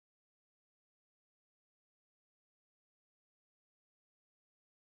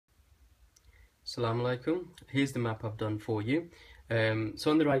Assalamu alaikum. Here's the map I've done for you. So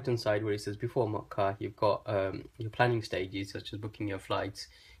on the right hand side where it says before Makkah, you've got your planning stages such as booking your flights,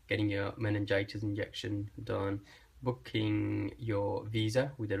 getting your meningitis injection done, booking your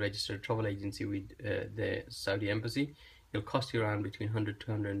visa with a registered travel agency with the Saudi embassy. It'll cost you around between £100 to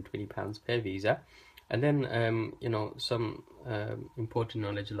 £120 per visa. And then some important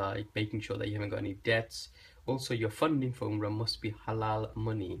knowledge like making sure that you haven't got any debts. Also, your funding for Umrah must be halal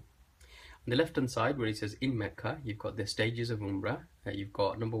money. On the left hand side where it says in Mecca, you've got the stages of Umrah. You've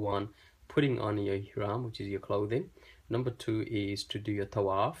got number 1, putting on your ihram, which is your clothing. Number 2 is to do your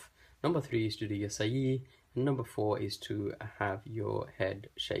tawaf. Number 3 is to do your sa'i. And number 4 is to have your head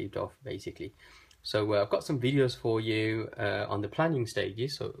shaved off, basically. So I've got some videos for you on the planning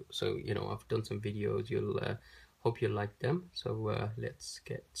stages. So I've done some videos. You'll hope you'll like them. So let's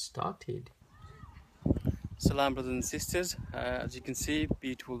get started. Salam, brothers and sisters. As you can see,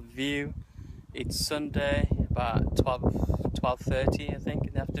 beautiful view. It's Sunday, about 12:30, I think,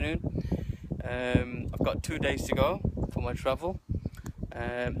 in the afternoon. I've got 2 days to go for my travel.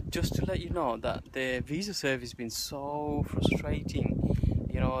 Just to let you know that the visa service has been so frustrating.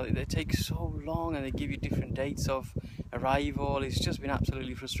 They take so long and they give you different dates of arrival. It's just been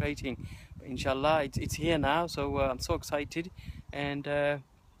absolutely frustrating. But inshallah, it's here now, so I'm so excited, and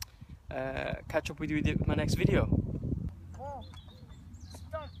catch up with you with my next video. Oh,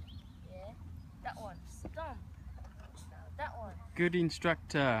 stomp. Yeah, that one. Stomp. That one. Good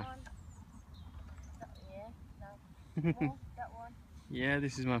instructor. Yeah, no. That one. Yeah,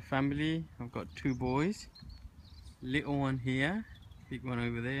 this is my family. I've got 2 boys. Little one here, big one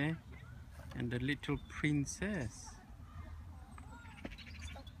over there, and a little princess.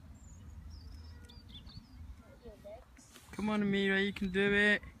 Come on, Amira, you can do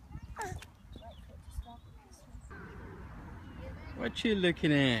it. What you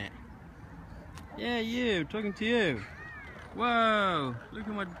looking at? Yeah, you, talking to you. Whoa, look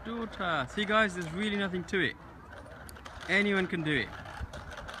at my daughter. See guys, there's really nothing to it. Anyone can do it.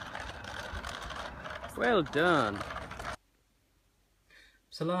 Well done.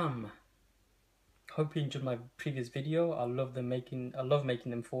 Salam. Hope you enjoyed my previous video. I love making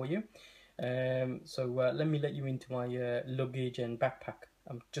them for you. Let me let you into my luggage and backpack.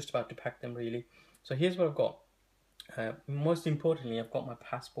 I'm just about to pack them really. So here's what I've got. Most importantly, I've got my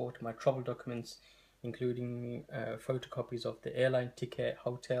passport, my travel documents, including photocopies of the airline ticket,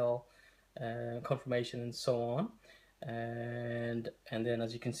 hotel, confirmation, and so on. And then,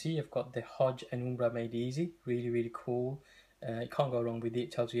 as you can see, I've got the Hajj and Umrah made easy. Really cool. You can't go wrong with it.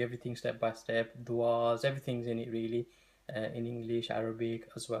 It tells you everything step by step, duas, everything's in it really, in English, Arabic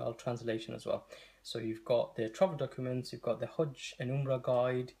as well, translation as well. So you've got the travel documents, you've got the Hajj and Umrah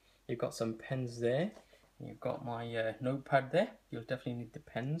guide, you've got some pens there. You've got my notepad there. You'll definitely need the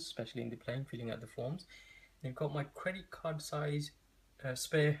pens, especially in the plane, filling out the forms. You've got my credit card size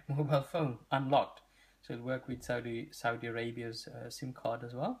spare mobile phone, unlocked. So it'll work with Saudi Arabia's SIM card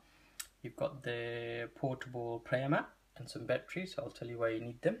as well. You've got the portable prayer mat and some batteries. So I'll tell you where you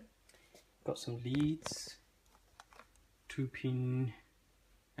need them. Got some leads, 2-pin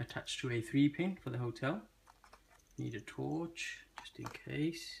attached to a 3-pin for the hotel. Need a torch, just in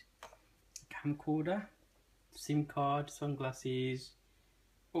case. A camcorder. SIM card, sunglasses.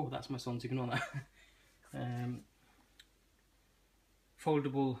 Oh, that's my son's, ignore that.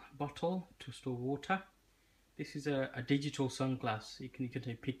 Foldable bottle to store water. This is a digital sunglass. You can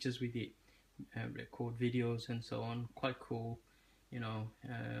take pictures with it, record videos and so on. Quite cool.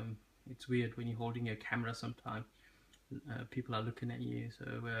 It's weird when you're holding your camera sometimes. People are looking at you, so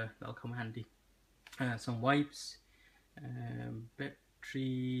that'll come handy. Some wipes,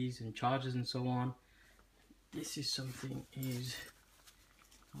 batteries and chargers and so on. This is something's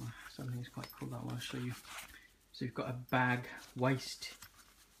quite cool that I want to show you. So you've got a bag, waist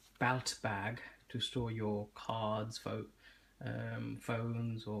belt bag to store your cards,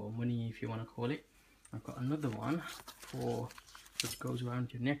 phones or money if you want to call it. I've got another one which goes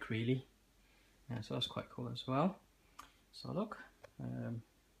around your neck really. So that's quite cool as well. So look,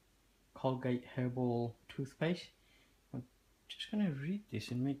 Colgate herbal toothpaste. I'm just going to read this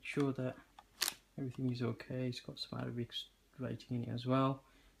and make sure that everything is okay. It's got some Arabic writing in it as well.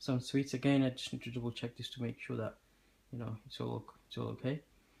 Some sweets. Again, I just need to double check this to make sure that it's all okay.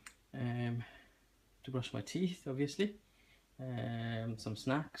 To brush my teeth, obviously. Some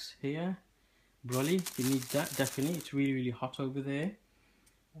snacks here. Brolly, you need that definitely. It's really hot over there.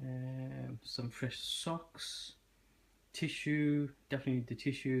 Some fresh socks. Tissue, definitely need the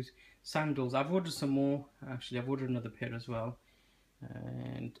tissues. Sandals. I've ordered some more. Actually, I've ordered another pair as well.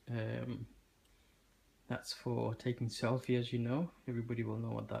 And that's for taking selfie, as you know. Everybody will know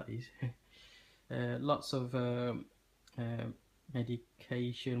what that is. Lots of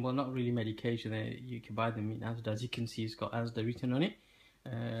medication. Well, not really medication. You can buy them in Asda. As you can see, it's got Asda written on it.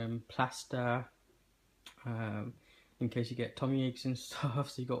 Plaster, in case you get tummy aches and stuff.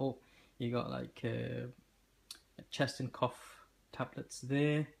 So you got like chest and cough tablets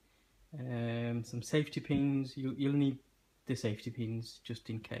there. Some safety pins. You'll need the safety pins just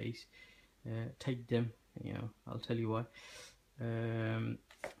in case. Take them. You know, I'll tell you why.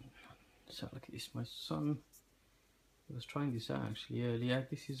 So look at this. My son was trying this out actually earlier.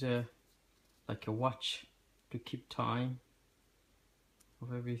 This is like a watch to keep time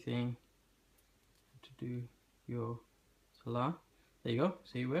of everything, to do your salah. There you go.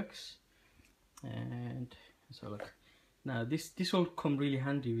 See, it works. And so look, now this will come really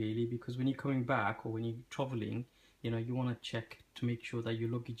handy really, because when you're coming back or when you're traveling, you know, you want to check to make sure that your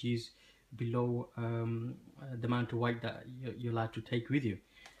luggage is below the amount of weight that you're allowed to take with you.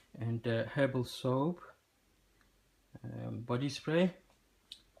 And herbal soap, body spray,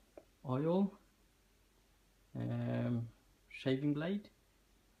 oil, shaving blade.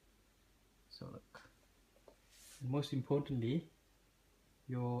 So look, and most importantly,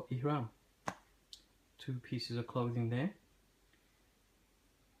 your ihram. 2 pieces of clothing there,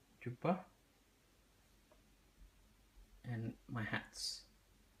 jubba, and my hats.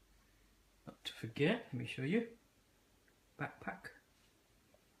 Not to forget, let me show you, backpack,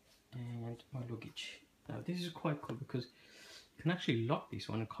 and my luggage. Now this is quite cool because you can actually lock this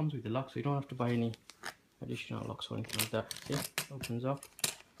one. It comes with the lock, so you don't have to buy any additional locks or anything like that. See, it opens up,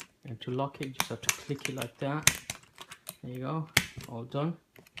 and to lock it you just have to click it like that. There you go, all done,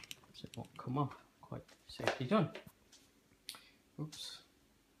 so it won't come off. Quite safely done. Oops.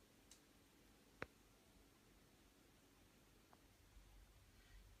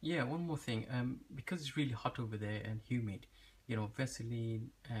 Yeah, one more thing. Because it's really hot over there and humid, you know,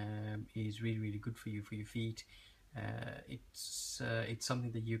 Vaseline is really good for your feet. It's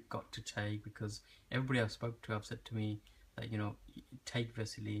something that you've got to take, because everybody I've spoke to have said to me that, you know, take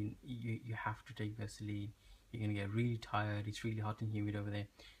Vaseline. You have to take Vaseline. You're gonna get really tired. It's really hot and humid over there.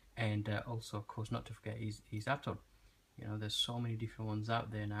 And also, of course, not to forget is Atol. You know, there's so many different ones out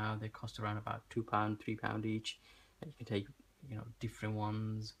there now. They cost around about £2, £3 each. And you can take, you know, different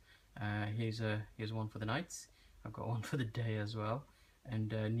ones. Here's one for the nights. I've got one for the day as well. And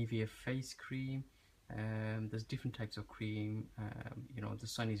Nivea face cream. There's different types of cream. You know, the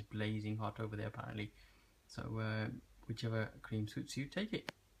sun is blazing hot over there apparently. So whichever cream suits you, take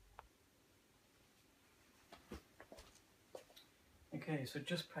it. Okay, so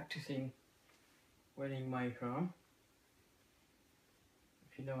just practicing wearing my ihram.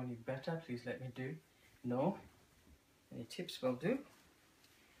 If you know any better, please let me know. Any tips will do.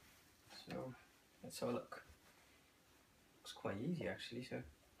 So let's have a look. Looks quite easy actually. So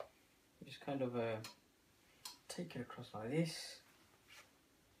you just kind of take it across like this,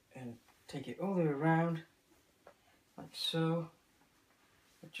 and take it all the way around, like so.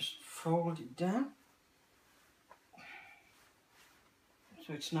 Just fold it down,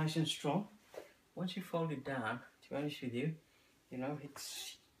 so it's nice and strong. Once you fold it down, to be honest with you, you know,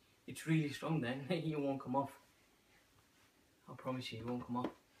 it's really strong then. It won't come off. I promise you, it won't come off.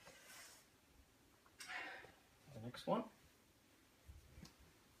 The next one.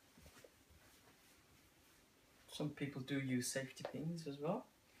 Some people do use safety pins as well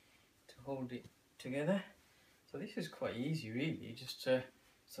to hold it together. So this is quite easy really, just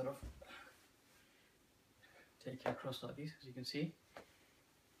sort of take it across like this, as you can see.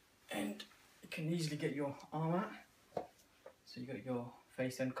 And you can easily get your arm out. So you got your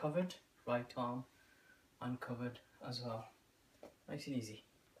face uncovered, right arm uncovered as well. Nice and easy.